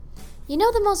You know,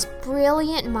 the most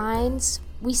brilliant minds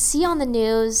we see on the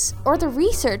news or the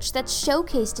research that's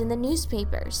showcased in the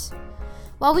newspapers.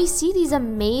 While we see these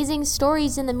amazing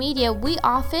stories in the media, we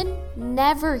often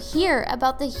never hear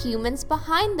about the humans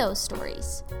behind those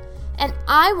stories. And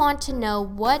I want to know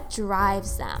what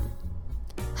drives them.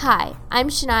 Hi, I'm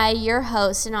Shania, your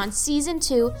host, and on Season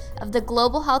 2 of the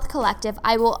Global Health Collective,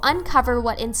 I will uncover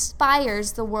what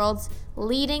inspires the world's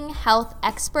leading health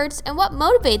experts and what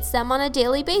motivates them on a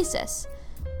daily basis.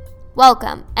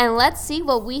 Welcome, and let's see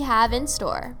what we have in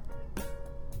store.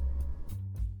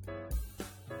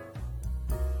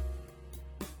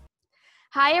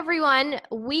 Hi, everyone.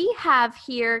 We have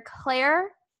here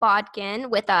Claire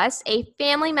Bodkin with us, a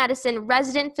family medicine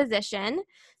resident physician.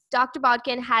 Dr.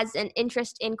 Bodkin has an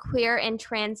interest in queer and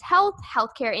trans health,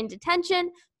 healthcare in detention,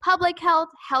 public health,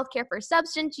 healthcare for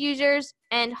substance users,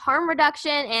 and harm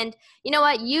reduction, and you know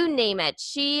what, you name it.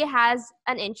 She has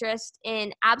an interest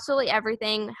in absolutely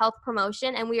everything health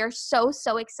promotion, and we are so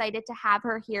excited to have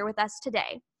her here with us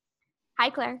today. Hi,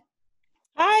 Claire.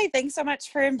 Hi, thanks so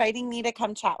much for inviting me to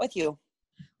come chat with you.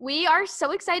 We are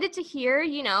so excited to hear,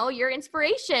 your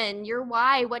inspiration, your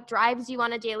why, what drives you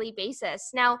on a daily basis.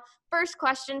 Now, first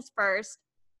questions first,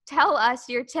 tell us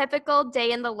your typical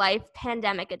day in the life,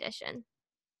 pandemic edition.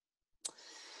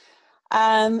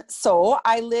 So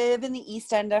I live in the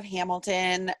east end of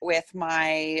Hamilton with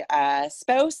my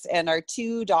spouse and our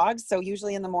two dogs. So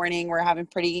usually in the morning we're having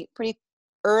pretty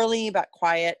early but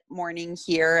quiet morning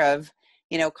here of,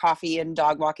 coffee and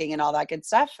dog walking and all that good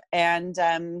stuff. And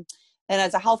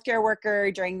as a healthcare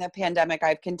worker during the pandemic,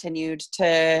 I've continued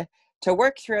to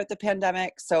work throughout the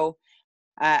pandemic. So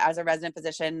as a resident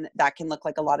physician, that can look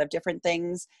like a lot of different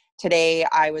things. Today,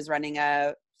 I was running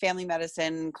a family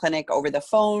medicine clinic over the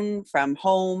phone from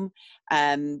home.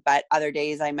 But other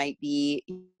days I might be,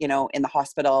 in the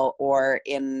hospital or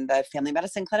in the family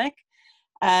medicine clinic.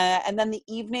 And then the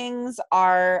evenings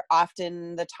are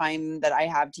often the time that I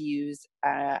have to use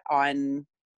on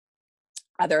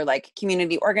other like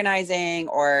community organizing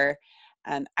or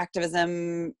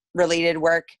activism related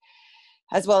work,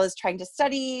 as well as trying to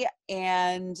study.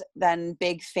 And then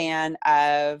big fan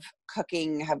of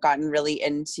cooking, have gotten really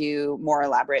into more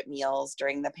elaborate meals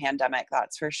during the pandemic,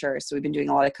 that's for sure. So we've been doing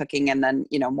a lot of cooking and then,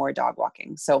 more dog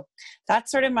walking. So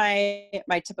that's sort of my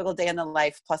typical day in the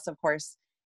life. Plus, of course,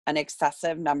 an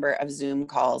excessive number of Zoom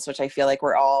calls, which I feel like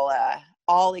we're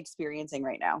all experiencing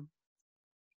right now.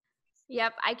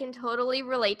 Yep, I can totally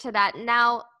relate to that.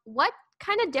 Now, what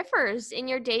kind of differs in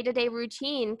your day-to-day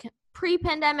routine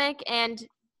pre-pandemic and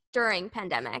during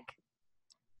pandemic?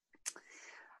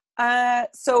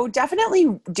 So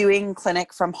definitely doing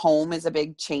clinic from home is a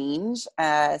big change.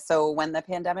 So when the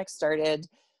pandemic started,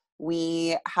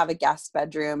 we have a guest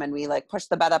bedroom and we pushed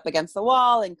the bed up against the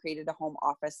wall and created a home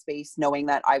office space, knowing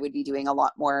that I would be doing a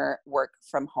lot more work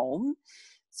from home.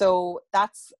 So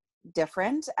that's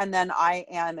different. And then I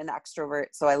am an extrovert.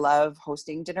 So I love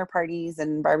hosting dinner parties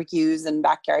and barbecues and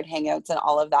backyard hangouts and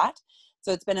all of that.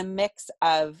 So it's been a mix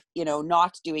of,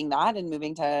 not doing that and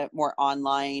moving to more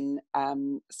online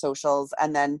socials.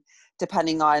 And then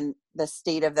depending on the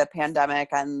state of the pandemic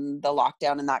and the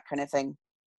lockdown and that kind of thing,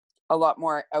 a lot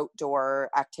more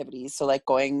outdoor activities. So like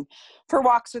going for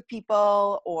walks with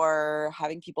people or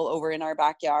having people over in our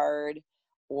backyard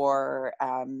or,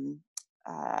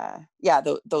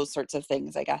 those sorts of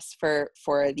things, I guess, for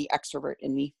the extrovert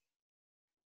in me.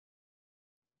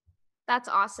 That's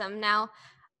awesome. Now,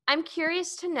 I'm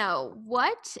curious to know,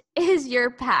 what is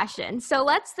your passion? So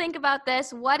let's think about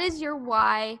this. What is your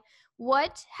why?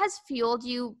 What has fueled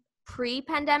you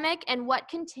pre-pandemic and what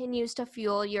continues to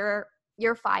fuel your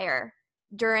fire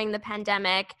during the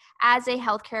pandemic as a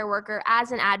healthcare worker,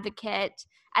 as an advocate,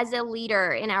 as a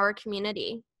leader in our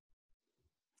community?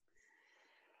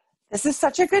 This is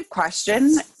such a good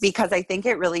question because I think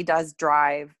it really does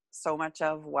drive so much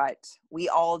of what we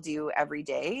all do every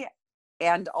day.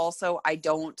 And also, I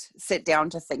don't sit down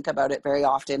to think about it very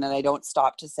often, and I don't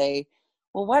stop to say,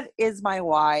 well, what is my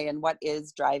why and what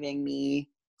is driving me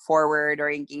forward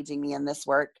or engaging me in this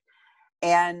work?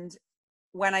 And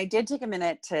when I did take a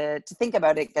minute to think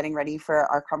about it, getting ready for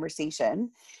our conversation,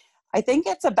 I think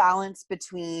it's a balance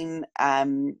between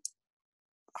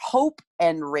hope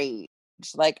and rage.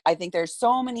 I think there's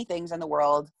so many things in the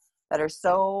world that are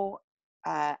so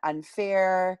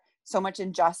unfair, so much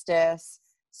injustice,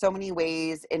 so many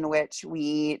ways in which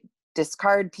we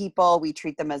discard people, we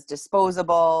treat them as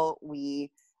disposable, we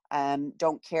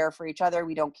don't care for each other,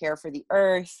 we don't care for the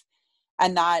earth.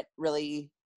 And that really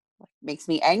makes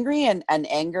me angry. And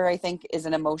anger, I think, is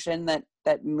an emotion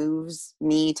that moves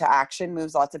me to action,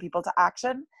 moves lots of people to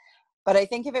action. But I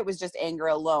think if it was just anger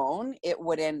alone, it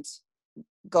wouldn't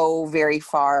go very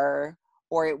far,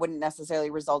 or it wouldn't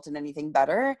necessarily result in anything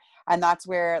better. And that's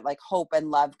where like hope and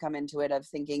love come into it, of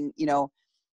thinking, you know,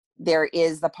 there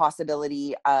is the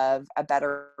possibility of a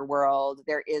better world.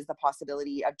 There is the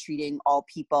possibility of treating all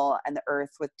people and the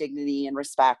earth with dignity and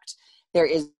respect. There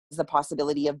is the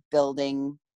possibility of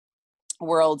building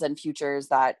worlds and futures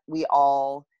that we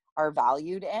all are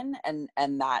valued in.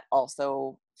 And that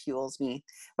also fuels me,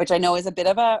 which I know is a bit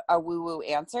of a woo-woo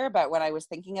answer. But when I was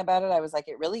thinking about it, I was like,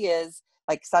 it really is.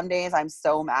 Like, some days I'm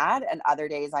so mad and other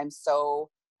days I'm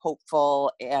so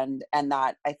hopeful, and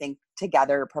that I think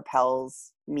together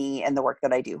propels me in the work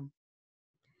that I do.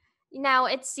 Now,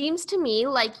 it seems to me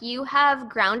like you have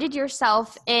grounded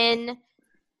yourself in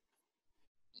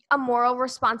a moral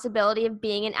responsibility of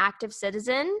being an active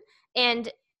citizen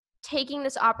and taking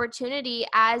this opportunity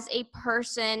as a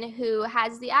person who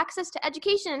has the access to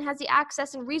education and has the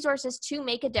access and resources to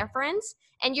make a difference,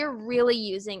 and you're really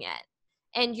using it.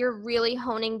 And you're really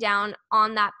honing down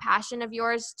on that passion of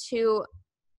yours to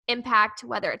impact,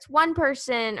 whether it's one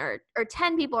person or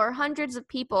 10 people or hundreds of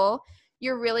people.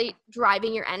 You're really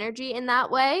driving your energy in that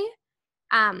way.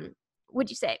 Would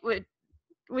you say,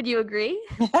 would you agree?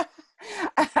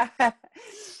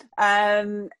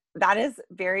 That is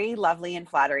very lovely and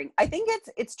flattering. I think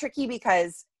it's tricky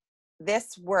because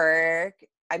this work,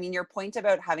 I mean, your point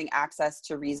about having access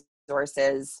to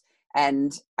resources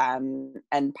and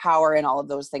power and all of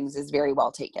those things is very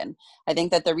well taken. I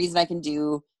think that the reason I can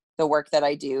do the work that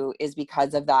I do is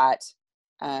because of that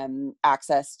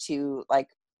access to, like,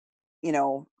 you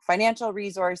know, financial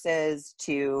resources,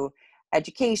 to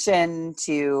education,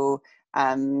 to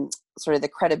sort of the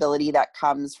credibility that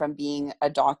comes from being a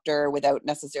doctor without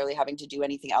necessarily having to do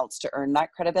anything else to earn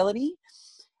that credibility.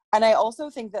 And I also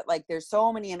think that, like, there's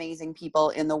so many amazing people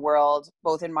in the world,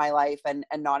 both in my life and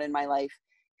not in my life,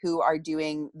 who are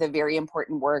doing the very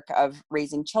important work of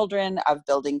raising children, of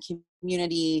building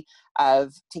community,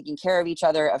 of taking care of each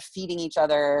other, of feeding each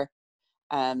other,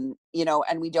 you know,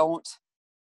 and we don't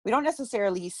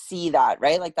necessarily see that,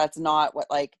 right? Like, that's not what,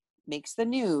 like, makes the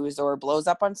news or blows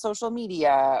up on social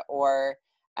media, or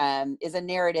is a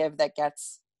narrative that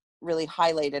gets really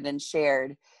highlighted and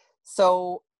shared.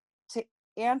 So to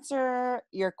answer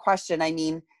your question, I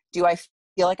mean, do I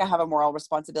feel like I have a moral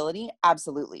responsibility?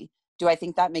 Absolutely. Do I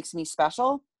think that makes me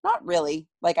special? Not really.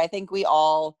 Like, I think we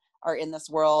all are in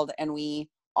this world and we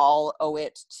all owe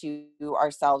it to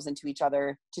ourselves and to each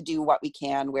other to do what we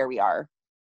can where we are.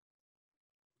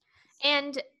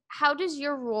 And how does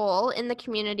your role in the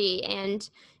community and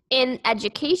in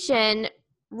education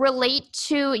relate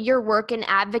to your work in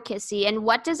advocacy? And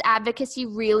what does advocacy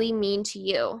really mean to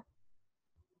you?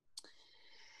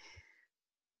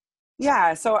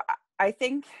 Yeah, so I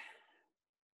think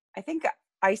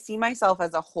I see myself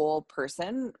as a whole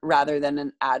person rather than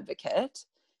an advocate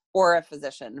or a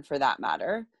physician, for that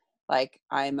matter. Like,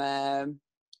 I'm a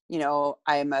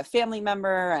family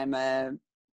member, I'm a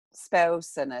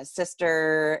spouse and a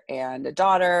sister and a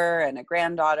daughter and a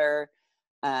granddaughter.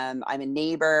 I'm a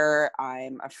neighbor,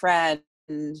 I'm a friend.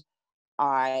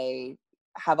 I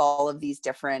have all of these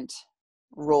different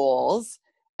roles,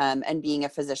 and being a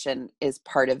physician is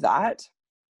part of that.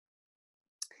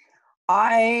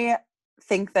 I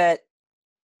think that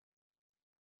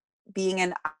being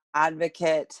an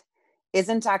advocate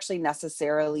isn't actually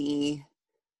necessarily,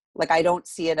 like, I don't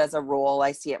see it as a role.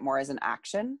 I see it more as an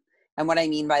action. And what I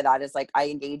mean by that is, like, I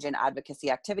engage in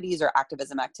advocacy activities or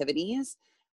activism activities,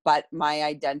 but my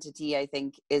identity, I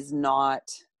think, is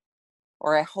not,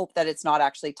 or I hope that it's not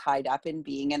actually tied up in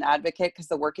being an advocate, because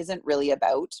the work isn't really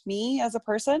about me as a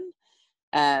person.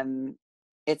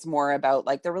 It's more about,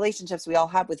 like, the relationships we all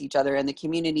have with each other and the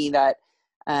community that,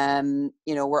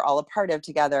 you know, we're all a part of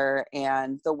together,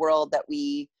 and the world that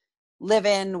we live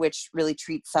in, which really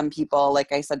treats some people,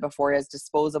 like I said before, as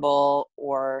disposable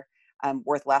or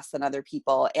worth less than other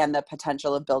people, and the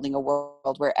potential of building a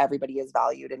world where everybody is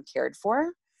valued and cared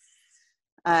for.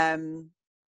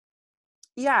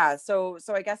 Yeah, so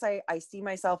I guess I see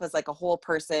myself as, like, a whole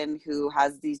person who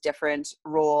has these different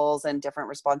roles and different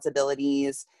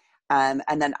responsibilities.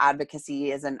 And then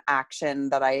advocacy is an action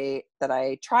that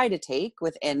I try to take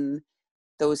within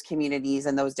those communities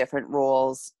and those different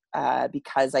roles,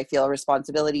 because I feel a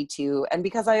responsibility to, and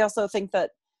because I also think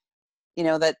that, you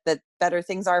know, that better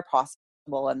things are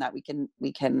possible, and that we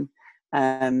can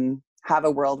have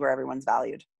a world where everyone's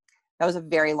valued. That was a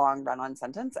very long run-on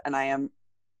sentence, and I am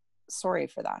sorry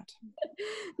for that.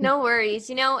 No worries.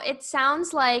 You know, it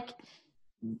sounds like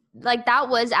that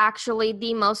was actually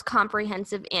the most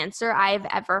comprehensive answer I've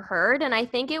ever heard. And I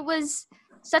think it was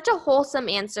such a wholesome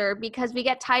answer, because we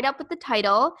get tied up with the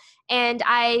title. And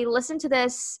I listened to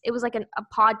this, it was like a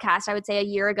podcast, I would say, a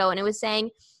year ago, and it was saying,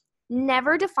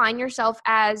 never define yourself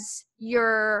as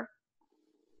your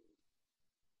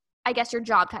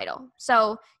job title.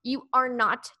 So you are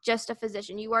not just a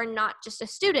physician. You are not just a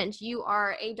student. You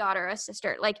are a daughter, a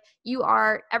sister. Like, you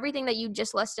are everything that you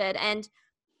just listed. And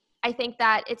I think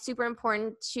that it's super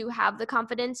important to have the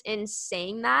confidence in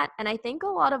saying that. And I think a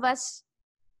lot of us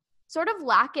sort of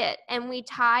lack it, and we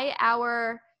tie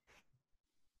our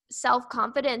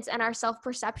self-confidence and our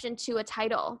self-perception to a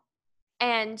title.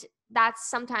 And that's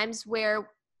sometimes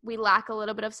where we lack a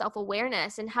little bit of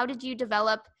self-awareness. And how did you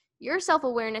develop your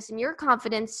self-awareness and your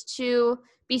confidence to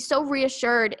be so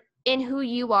reassured in who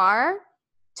you are,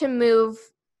 to move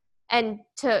and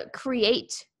to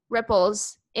create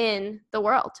ripples in the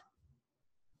world?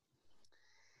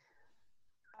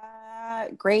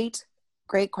 Great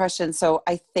question. So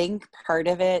I think part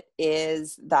of it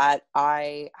is that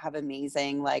I have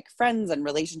amazing like friends and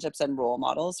relationships and role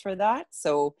models for that.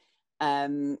 So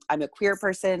I'm a queer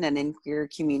person, and in queer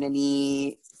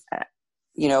community,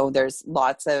 there's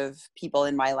lots of people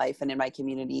in my life and in my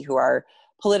community who are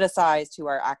politicized, who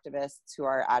are activists, who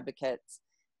are advocates.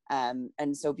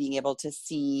 And so being able to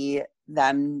see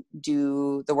them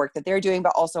do the work that they're doing,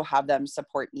 but also have them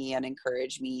support me and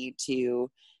encourage me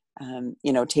to,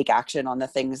 take action on the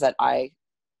things that I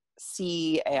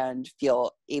see and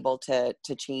feel able to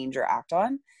change or act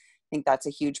on. I think that's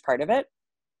a huge part of it.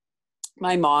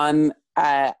 My mom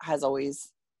has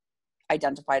always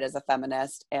identified as a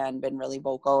feminist and been really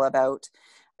vocal about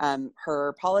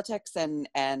her politics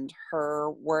and her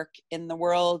work in the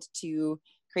world to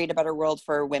create a better world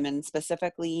for women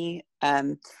specifically.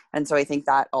 And so I think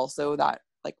that also that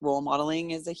like role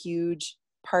modeling is a huge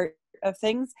part of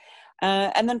things.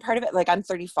 And then part of it, like I'm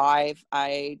 35,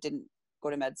 I didn't go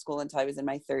to med school until I was in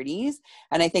my 30s.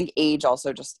 And I think age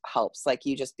also just helps. Like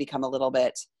you just become a little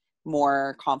bit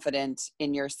more confident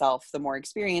in yourself, the more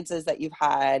experiences that you've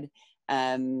had.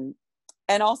 And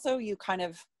also you kind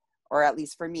of, or at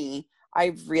least for me,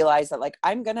 I've realized that like,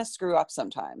 I'm going to screw up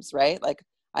sometimes, right? Like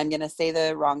I'm going to say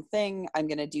the wrong thing. I'm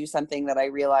going to do something that I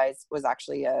realized was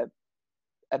actually a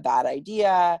bad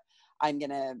idea. I'm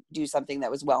going to do something that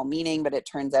was well-meaning, but it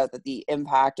turns out that the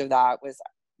impact of that was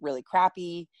really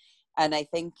crappy. And I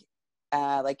think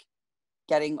like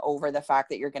getting over the fact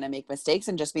that you're going to make mistakes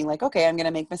and just being like, okay, I'm going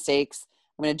to make mistakes.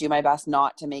 I'm going to do my best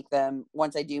not to make them.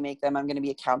 Once I do make them, I'm going to be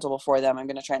accountable for them. I'm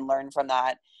going to try and learn from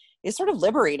that. Is sort of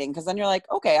liberating, because then you're like,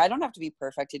 okay, I don't have to be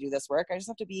perfect to do this work. I just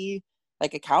have to be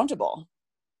like accountable.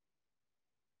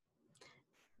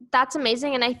 That's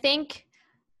amazing. And I think,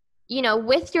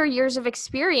 with your years of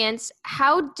experience,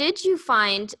 how did you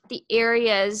find the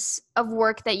areas of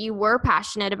work that you were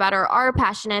passionate about or are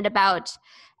passionate about?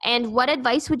 And what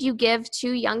advice would you give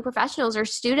to young professionals or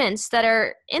students that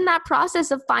are in that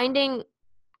process of finding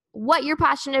what you're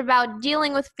passionate about,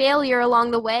 dealing with failure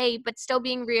along the way, but still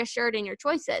being reassured in your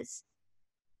choices?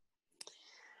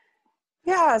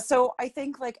 Yeah. So I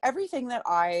think like everything that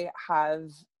I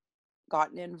have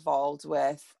gotten involved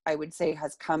with, I would say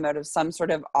has come out of some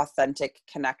sort of authentic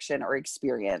connection or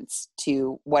experience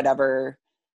to whatever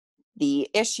the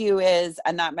issue is.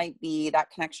 And that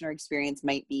connection or experience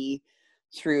might be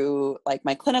through like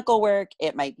my clinical work.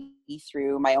 It might be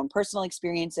through my own personal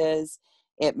experiences.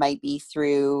 It might be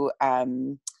through,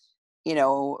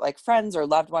 like friends or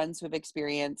loved ones who have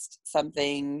experienced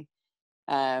something.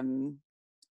 So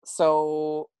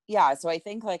I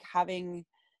think like having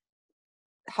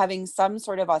some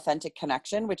sort of authentic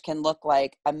connection, which can look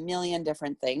like a million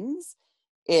different things,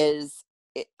 is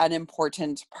an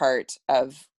important part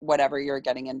of whatever you're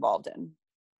getting involved in.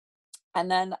 And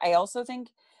then I also think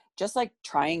just like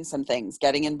trying some things,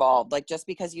 getting involved, like just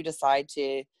because you decide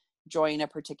to join a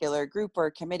particular group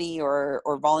or committee or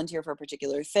volunteer for a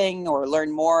particular thing or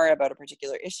learn more about a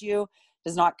particular issue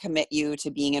does not commit you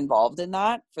to being involved in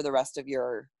that for the rest of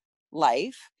your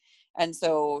life. And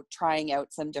so trying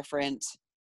out some different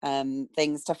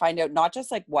things to find out not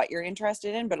just like what you're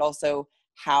interested in, but also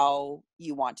how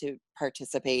you want to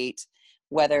participate,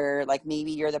 whether like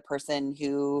maybe you're the person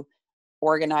who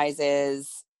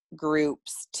organizes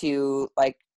groups to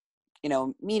like,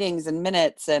 meetings and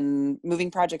minutes and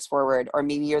moving projects forward, or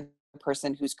maybe you're the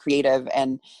person who's creative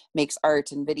and makes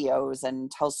art and videos and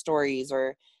tells stories,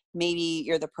 or maybe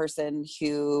you're the person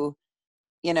who,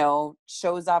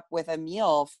 shows up with a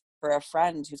meal for a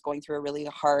friend who's going through a really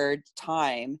hard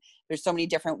time. There's so many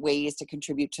different ways to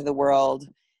contribute to the world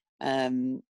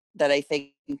that I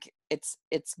think it's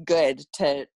good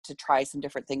to try some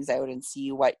different things out and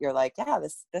see what you're like, yeah,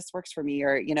 this works for me.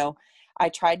 Or, I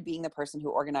tried being the person who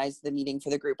organized the meeting for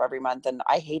the group every month, and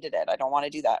I hated it. I don't want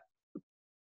to do that.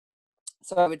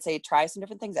 So I would say try some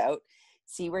different things out,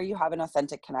 see where you have an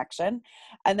authentic connection.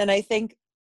 And then I think,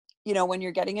 when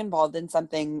you're getting involved in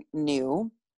something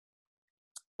new,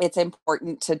 it's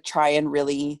important to try and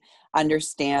really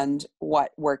understand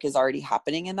what work is already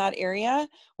happening in that area,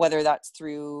 whether that's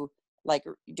through like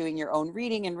doing your own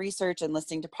reading and research and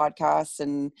listening to podcasts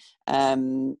and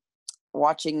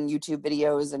watching YouTube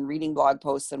videos and reading blog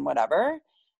posts and whatever.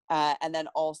 And then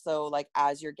also, like,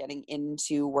 as you're getting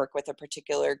into work with a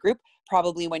particular group,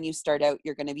 probably when you start out,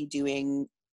 you're going to be doing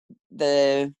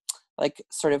the like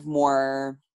sort of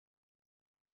more,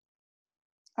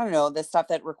 I don't know, the stuff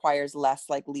that requires less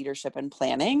like leadership and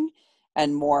planning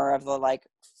and more of the like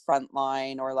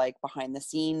frontline or like behind the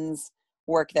scenes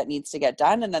work that needs to get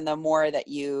done. And then the more that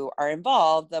you are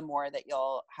involved, the more that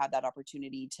you'll have that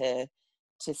opportunity to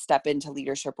step into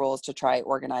leadership roles, to try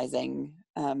organizing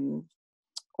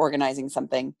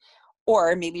something.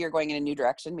 Or maybe you're going in a new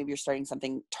direction. Maybe you're starting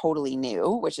something totally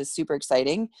new, which is super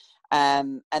exciting.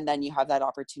 And then you have that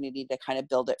opportunity to kind of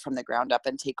build it from the ground up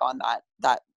and take on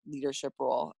that leadership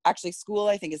role. Actually, school,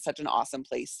 I think, is such an awesome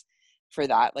place for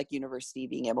that, like university,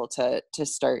 being able to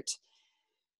start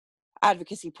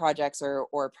advocacy projects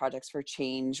or projects for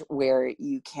change where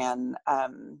you can,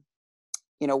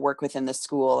 work within the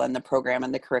school and the program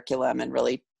and the curriculum and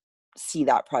really see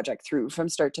that project through from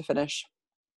start to finish.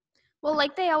 Well,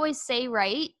 like they always say,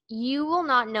 right? You will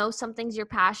not know something's your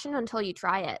passion until you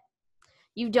try it.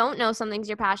 You don't know something's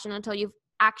your passion until you've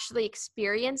actually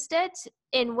experienced it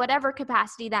in whatever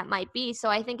capacity that might be. So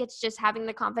I think it's just having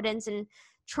the confidence and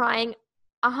trying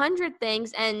 100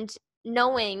 things and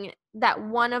knowing that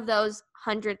one of those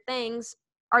 100 things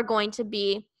are going to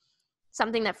be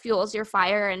something that fuels your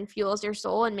fire and fuels your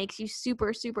soul and makes you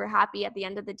super, super happy at the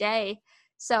end of the day.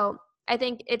 So I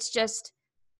think it's just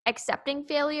accepting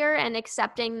failure and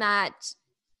accepting that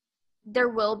there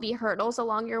will be hurdles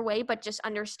along your way, but just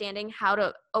understanding how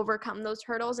to overcome those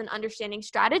hurdles and understanding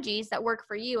strategies that work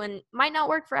for you and might not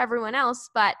work for everyone else,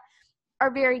 but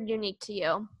are very unique to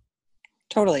you.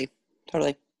 Totally.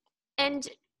 And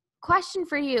question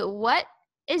for you, what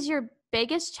is your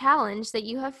biggest challenge that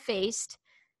you have faced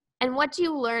and what do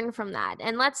you learn from that?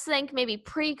 And let's think maybe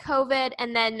pre-COVID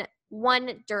and then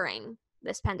one during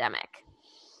this pandemic.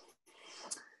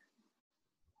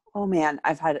 Oh man,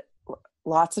 I've had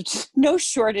lots of, no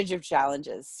shortage of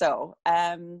challenges. So,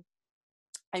 one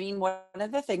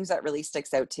of the things that really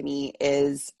sticks out to me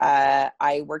is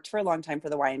I worked for a long time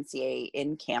for the YMCA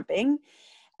in camping.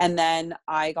 And then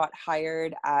I got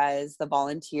hired as the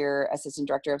volunteer assistant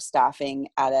director of staffing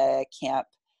at a camp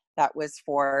that was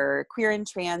for queer and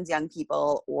trans young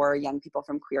people or young people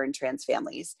from queer and trans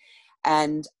families.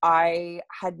 And I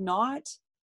had not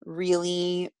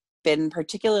really been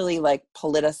particularly like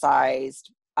politicized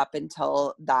up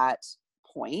until that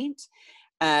point.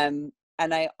 And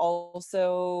I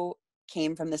also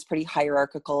came from this pretty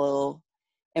hierarchical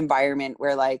environment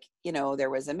where there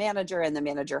was a manager and the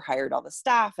manager hired all the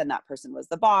staff and that person was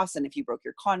the boss. And if you broke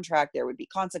your contract, there would be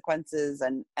consequences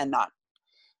and not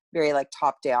very like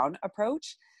top down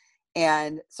approach.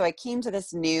 And so I came to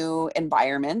this new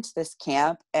environment, this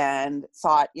camp, and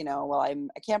thought, well,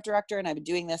 I'm a camp director and I've been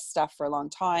doing this stuff for a long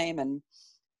time and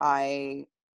I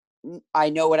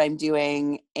know what I'm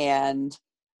doing. And,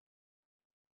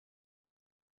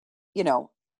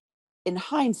 in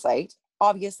hindsight,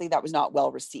 obviously that was not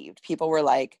well received. People were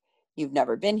like, you've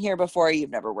never been here before. You've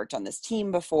never worked on this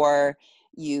team before.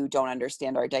 You don't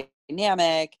understand our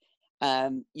dynamic.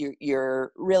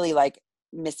 You're really like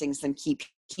missing some key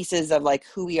pieces of like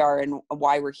who we are and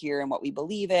why we're here and what we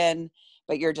believe in.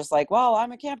 But you're just like, well,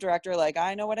 I'm a camp director. Like,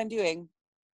 I know what I'm doing.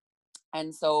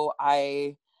 And so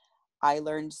I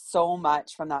learned so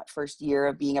much from that first year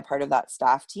of being a part of that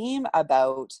staff team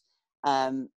about,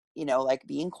 like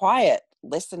being quiet,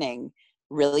 listening,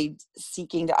 really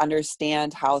seeking to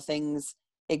understand how things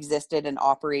existed and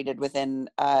operated within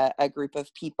a group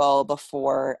of people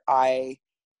before I,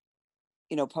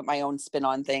 put my own spin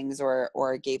on things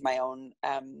or gave my own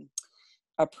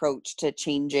approach to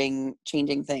changing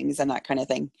things and that kind of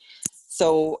thing.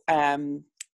 So, how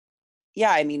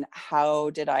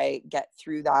did I get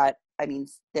through that?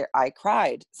 I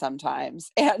cried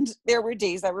sometimes and there were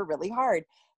days that were really hard,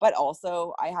 but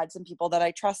also I had some people that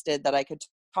I trusted that I could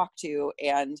talk to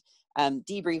and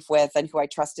debrief with and who I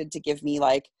trusted to give me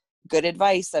like good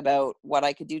advice about what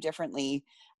I could do differently.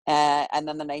 And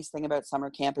then the nice thing about summer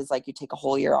camp is like you take a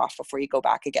whole year off before you go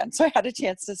back again. So I had a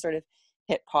chance to sort of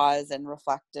hit pause and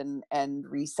reflect and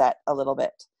reset a little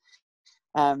bit.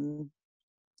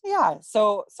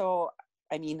 So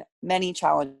I mean, many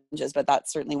challenges, but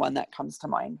that's certainly one that comes to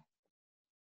mind.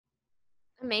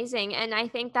 Amazing. And I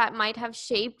think that might have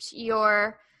shaped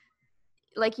your,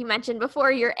 like you mentioned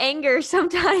before, your anger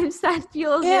sometimes that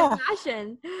fuels your Yeah.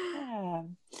 passion. Yeah.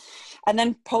 And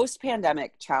then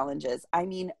post-pandemic challenges. I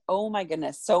mean, oh my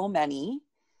goodness, so many.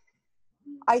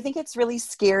 I think it's really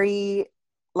scary.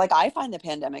 Like, I find the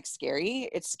pandemic scary.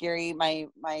 It's scary. My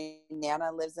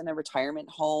Nana lives in a retirement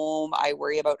home. I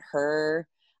worry about her.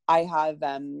 I have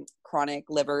chronic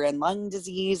liver and lung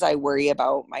disease. I worry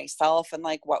about myself and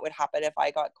like what would happen if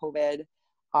I got COVID.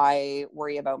 I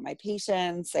worry about my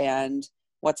patients and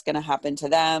what's going to happen to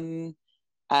them.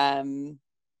 Um,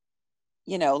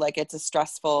 like it's a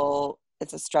stressful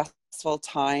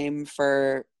time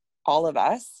for all of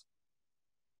us.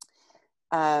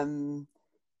 And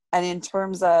in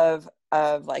terms of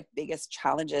like biggest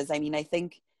challenges, I mean, I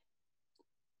think,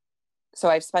 so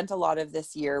I've spent a lot of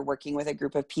this year working with a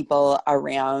group of people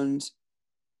around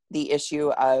the issue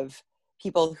of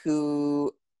people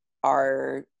who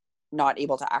are not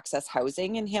able to access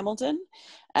housing in Hamilton.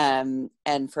 And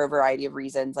for a variety of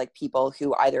reasons, like people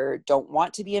who either don't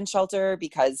want to be in shelter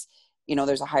because,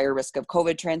 there's a higher risk of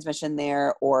COVID transmission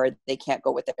there, or they can't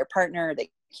go with their partner, they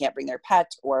can't bring their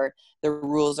pet, or the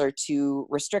rules are too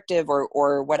restrictive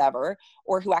or whatever,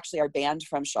 or who actually are banned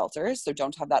from shelters, so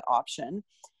don't have that option.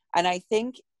 And I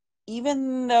think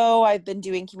even though I've been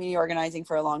doing community organizing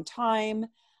for a long time,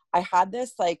 I had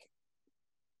this like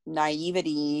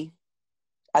naivety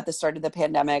at the start of the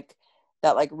pandemic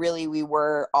that like really we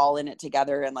were all in it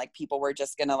together, and like people were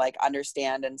just gonna like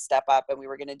understand and step up, and we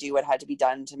were gonna do what had to be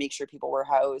done to make sure people were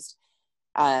housed.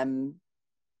 And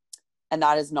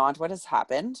that is not what has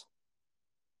happened.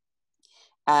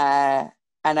 And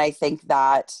I think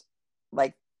that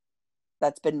like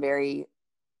that's been very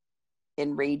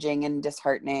enraging and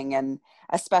disheartening, and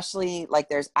especially like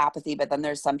there's apathy, but then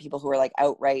there's some people who are like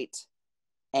outright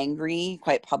angry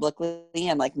quite publicly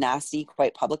and like nasty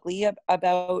quite publicly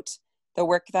about the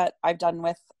work that I've done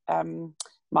with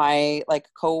my like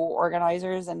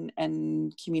co-organizers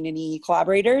and community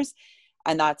collaborators.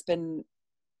 And that's been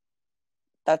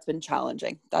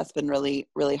challenging. That's been really,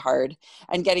 really hard.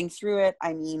 And getting through it,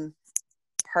 I mean,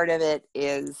 part of it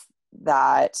is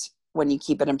that when you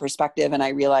keep it in perspective, and I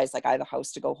realize like I have a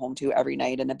house to go home to every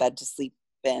night and a bed to sleep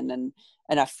in and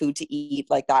enough food to eat,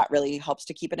 like that really helps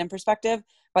to keep it in perspective.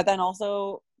 But then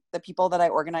also the people that I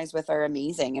organize with are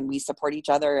amazing, and we support each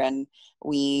other, and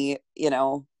we,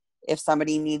 if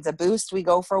somebody needs a boost, we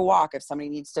go for a walk. If somebody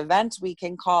needs to vent, we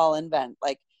can call and vent.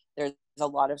 Like there's a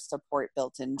lot of support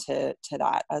built into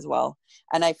that as well.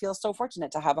 And I feel so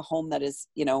fortunate to have a home that is,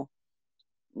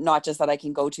 not just that I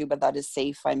can go to, but that is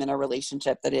safe. I'm in a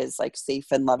relationship that is like safe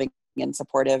and loving and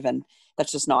supportive. And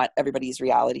that's just not everybody's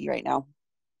reality right now.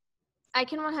 I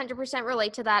can 100%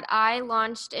 relate to that. I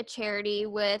launched a charity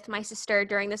with my sister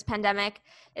during this pandemic.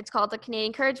 It's called the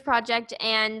Canadian Courage Project,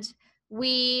 and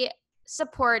we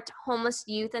support homeless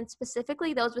youth and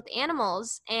specifically those with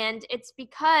animals. And it's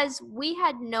because we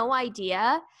had no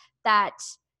idea that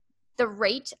the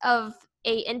rate of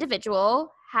a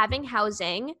individual having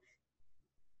housing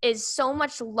is so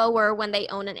much lower when they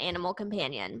own an animal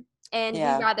companion. And we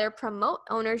rather promote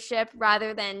ownership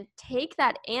rather than take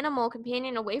that animal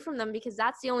companion away from them, because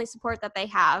that's the only support that they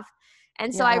have.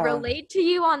 And so I relate to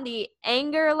you on the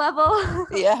anger level.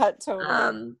 Yeah,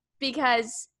 totally.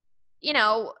 Because,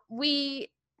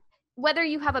 whether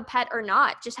you have a pet or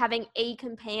not, just having a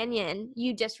companion,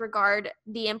 you disregard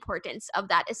the importance of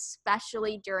that,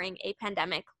 especially during a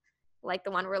pandemic like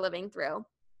the one we're living through.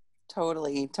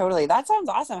 Totally. That sounds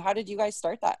awesome. How did you guys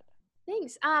start that?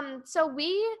 Thanks.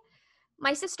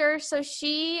 My sister, so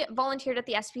she volunteered at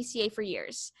the SPCA for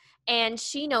years, and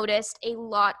she noticed a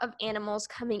lot of animals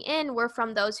coming in were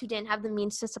from those who didn't have the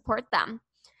means to support them.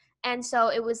 And so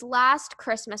it was last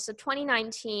Christmas, so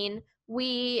 2019,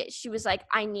 she was like,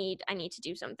 I need to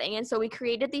do something. And so we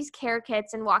created these care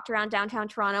kits and walked around downtown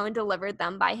Toronto and delivered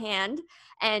them by hand.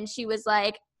 And she was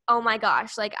like, oh my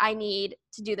gosh, like I need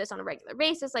to do this on a regular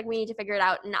basis. Like we need to figure it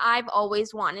out. And I've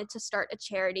always wanted to start a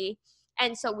charity.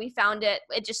 And so we found it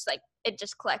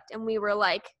just clicked. And we were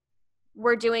like,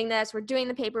 we're doing this, we're doing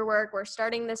the paperwork, we're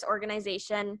starting this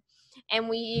organization. And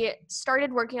we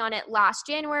started working on it last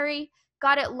January,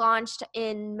 got it launched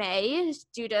in May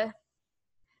due to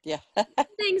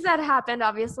things that happened,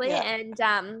 obviously. Yeah.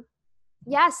 And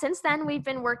since then we've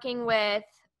been working with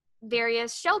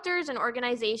various shelters and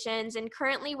organizations, and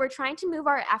currently we're trying to move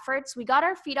our efforts. We got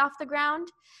our feet off the ground,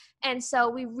 and so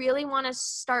we really want to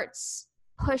start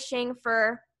pushing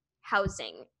for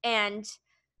housing, and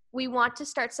we want to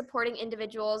start supporting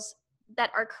individuals that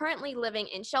are currently living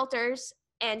in shelters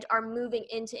and are moving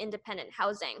into independent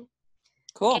housing.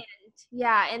 Cool. And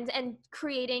yeah, and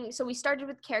creating, so we started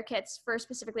with care kits for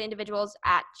specifically individuals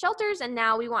at shelters, and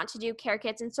now we want to do care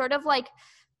kits and sort of like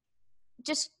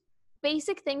just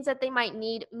basic things that they might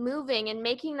need moving and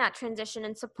making that transition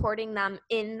and supporting them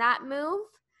in that move,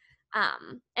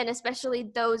 and especially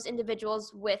those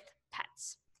individuals with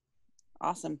pets.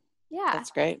 Awesome. Yeah.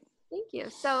 That's great. Thank you.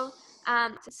 So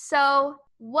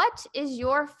what is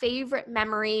your favorite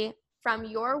memory from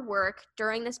your work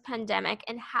during this pandemic,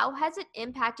 and how has it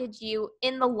impacted you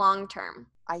in the long term?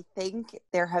 I think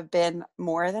there have been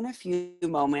more than a few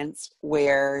moments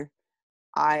where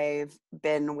I've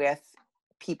been with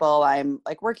people I'm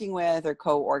like working with or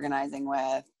co-organizing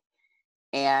with,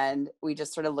 and we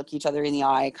just sort of look each other in the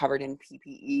eye covered in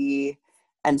PPE,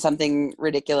 and something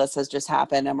ridiculous has just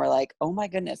happened, and we're like, oh my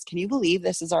goodness, can you believe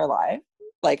this is our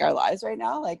lives right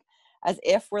now? Like, as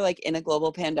if we're like in a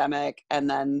global pandemic, and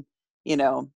then, you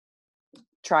know,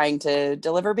 trying to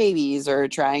deliver babies or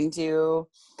trying to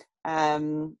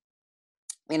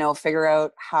figure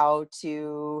out how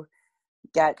to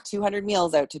get 200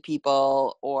 meals out to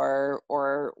people or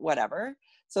whatever.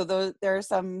 So there are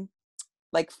some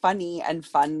like funny and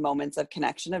fun moments of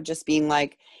connection, of just being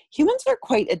like, humans are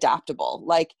quite adaptable.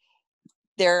 Like,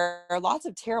 there are lots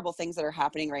of terrible things that are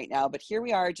happening right now, but here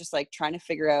we are just like trying to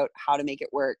figure out how to make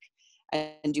it work,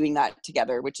 and doing that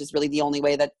together, which is really the only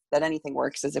way that anything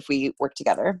works, is if we work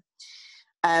together.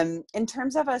 In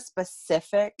terms of a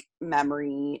specific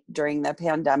memory during the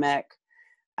pandemic,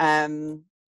 I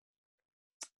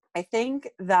think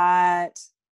that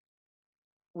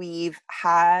we've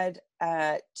had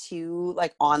two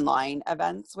like online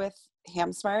events with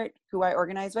HAMSMaRT, who I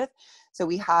organize with. So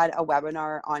we had a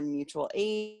webinar on mutual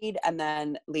aid, and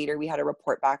then later we had a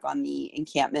report back on the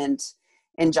encampment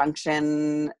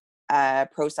injunction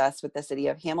process with the city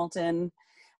of Hamilton.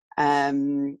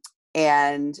 And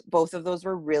both of those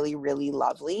were really, really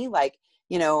lovely. Like,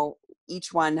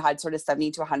 each one had sort of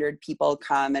 70 to 100 people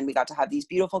come, and we got to have these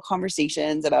beautiful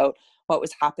conversations about what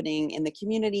was happening in the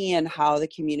community and how the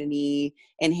community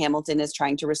in Hamilton is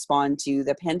trying to respond to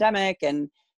the pandemic and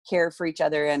care for each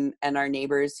other and our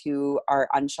neighbors who are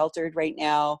unsheltered right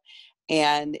now.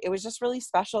 And it was just really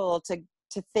special to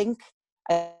think.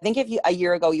 I think if a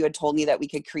year ago you had told me that we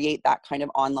could create that kind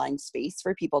of online space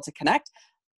for people to connect,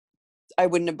 I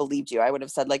wouldn't have believed you. I would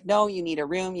have said like, no, you need a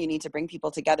room, you need to bring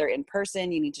people together in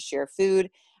person, you need to share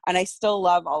food. And I still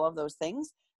love all of those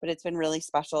things, but it's been really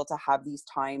special to have these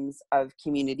times of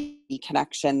community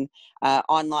connection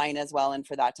online as well, and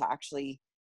for that to actually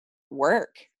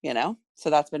work, so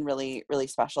that's been really, really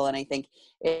special. And I think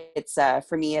it's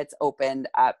for me, it's opened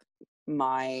up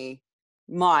my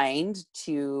mind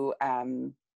to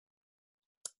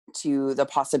the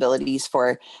possibilities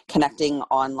for connecting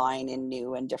online in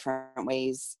new and different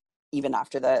ways, even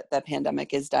after the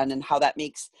pandemic is done, and how that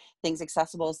makes things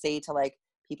accessible, say, to like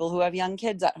people who have young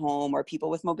kids at home, or people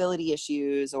with mobility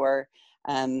issues, or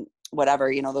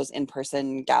whatever, those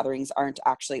in-person gatherings aren't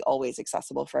actually always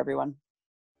accessible for everyone.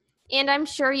 And I'm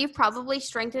sure you've probably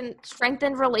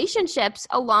strengthened relationships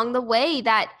along the way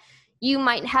that you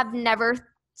might have never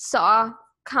saw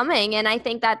coming. And I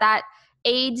think that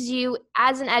aids you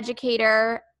as an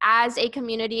educator, as a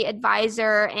community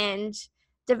advisor and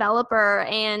developer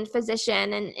and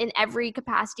physician, and in every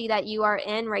capacity that you are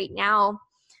in right now.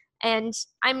 And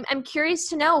I'm curious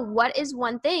to know, what is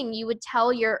one thing you would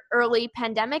tell your early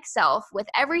pandemic self, with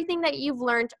everything that you've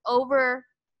learned over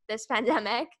this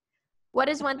pandemic? What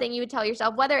is one thing you would tell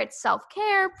yourself, whether it's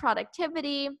self-care,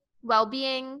 productivity,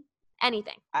 well-being,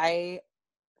 anything? I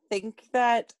think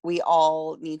that we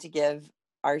all need to give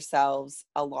ourselves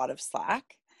a lot of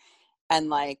slack, and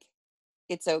like,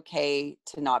 it's okay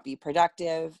to not be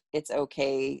productive. It's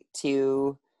okay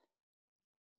to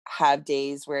have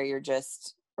days where you're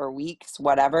just, or weeks,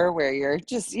 whatever, where you're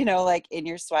just, like in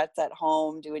your sweats at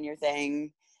home doing your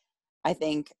thing. I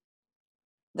think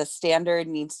the standard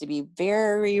needs to be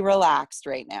very relaxed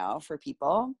right now for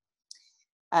people.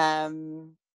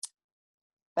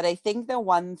 But I think the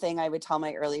one thing I would tell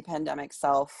my early pandemic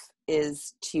self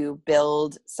is to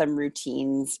build some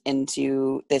routines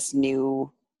into this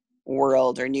new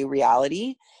world or new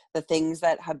reality. The things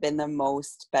that have been the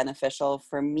most beneficial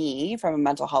for me from a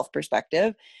mental health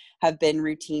perspective have been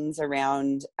routines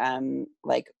around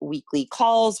like weekly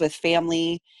calls with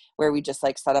family, where we just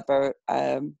like set up a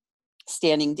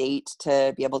standing date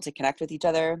to be able to connect with each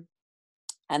other.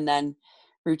 And then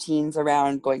routines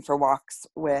around going for walks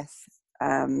with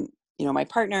my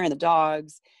partner and the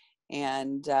dogs,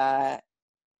 and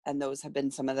those have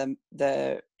been some of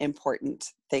the important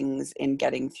things in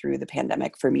getting through the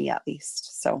pandemic for me, at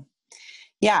least. So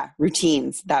Yeah,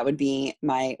 routines. That would be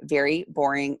my very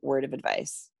boring word of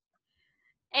advice.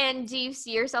 And do you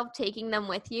see yourself taking them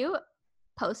with you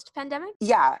post-pandemic?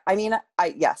 Yeah, I mean,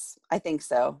 yes, I think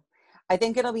so. I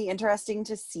think it'll be interesting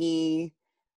to see.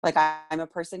 Like, I'm a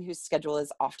person whose schedule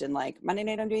is often like Monday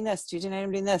night I'm doing this, Tuesday night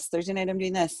I'm doing this, Thursday night I'm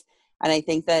doing this. And I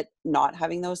think that not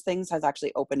having those things has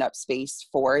actually opened up space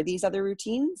for these other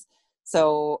routines.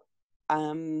 So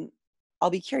I'll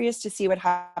be curious to see what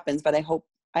happens, but I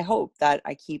hope that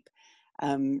I keep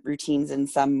routines in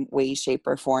some way, shape,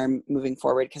 or form moving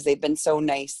forward, because they've been so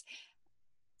nice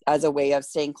as a way of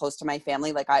staying close to my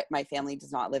family. Like, my family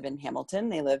does not live in Hamilton.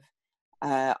 They live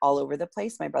all over the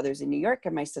place. My brother's in New York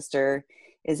and my sister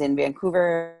is in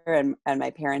Vancouver, and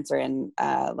my parents are in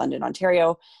London,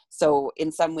 Ontario. So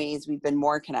in some ways we've been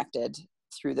more connected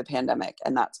through the pandemic,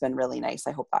 and that's been really nice.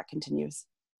 I hope that continues.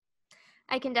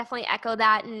 I can definitely echo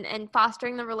that, and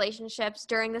fostering the relationships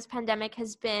during this pandemic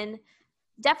has been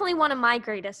definitely one of my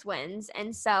greatest wins.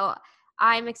 And so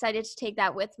I'm excited to take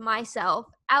that with myself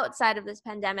outside of this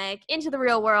pandemic into the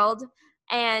real world.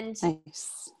 And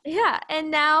Nice. yeah,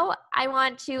 and now I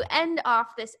want to end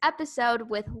off this episode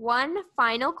with one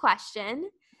final question.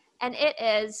 And it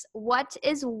is, what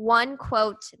is one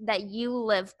quote that you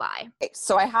live by? Okay,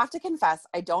 so I have to confess,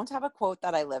 I don't have a quote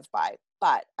that I live by,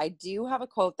 but I do have a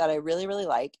quote that I really, really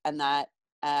like, and that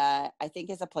I think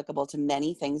is applicable to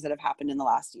many things that have happened in the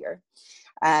last year.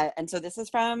 And so this is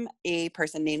from a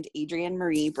person named Adrienne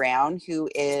Marie Brown, who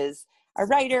is a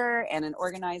writer and an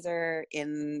organizer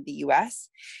in the US.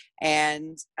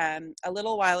 And a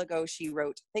little while ago, she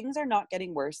wrote, "Things are not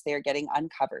getting worse, they are getting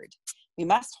uncovered. We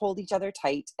must hold each other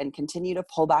tight and continue to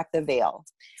pull back the veil."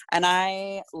 And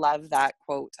I love that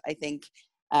quote. I think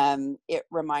it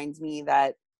reminds me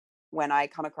that when I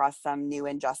come across some new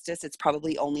injustice, it's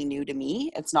probably only new to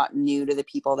me. It's not new to the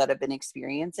people that have been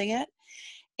experiencing it.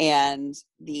 And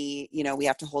we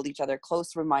have to hold each other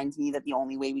close reminds me that the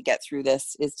only way we get through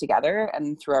this is together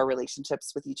and through our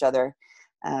relationships with each other.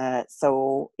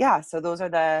 So those are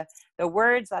the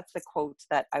words. That's the quote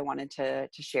that I wanted to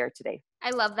share today. I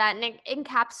love that. And it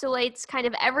encapsulates kind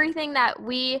of everything that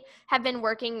we have been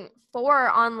working for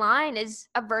online, is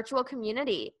a virtual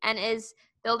community, and is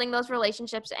building those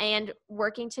relationships and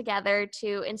working together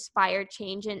to inspire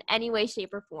change in any way,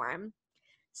 shape, or form.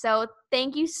 So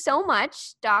thank you so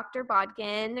much, Dr.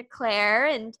 Bodkin, Claire,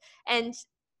 and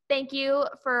thank you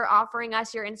for offering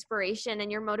us your inspiration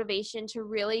and your motivation to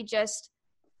really just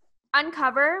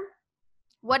uncover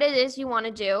what it is you want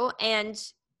to do and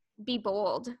be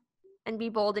bold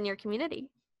in your community.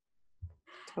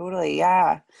 Totally.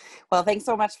 Yeah. Well, thanks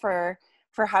so much for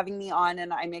having me on,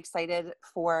 and I'm excited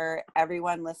for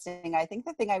everyone listening. I think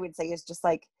the thing I would say is just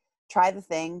like, try the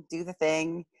thing, do the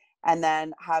thing, and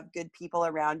then have good people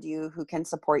around you who can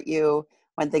support you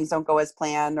when things don't go as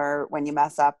planned or when you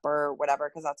mess up or whatever,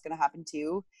 because that's going to happen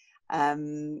too.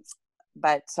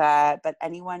 But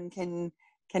anyone can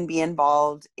be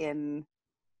involved in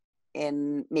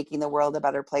making the world a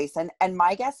better place. And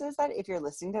my guess is that if you're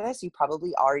listening to this, you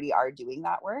probably already are doing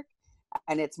that work.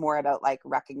 And it's more about like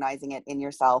recognizing it in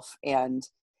yourself and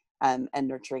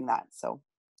nurturing that. So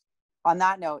on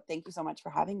that note, thank you so much for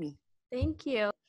having me. Thank you.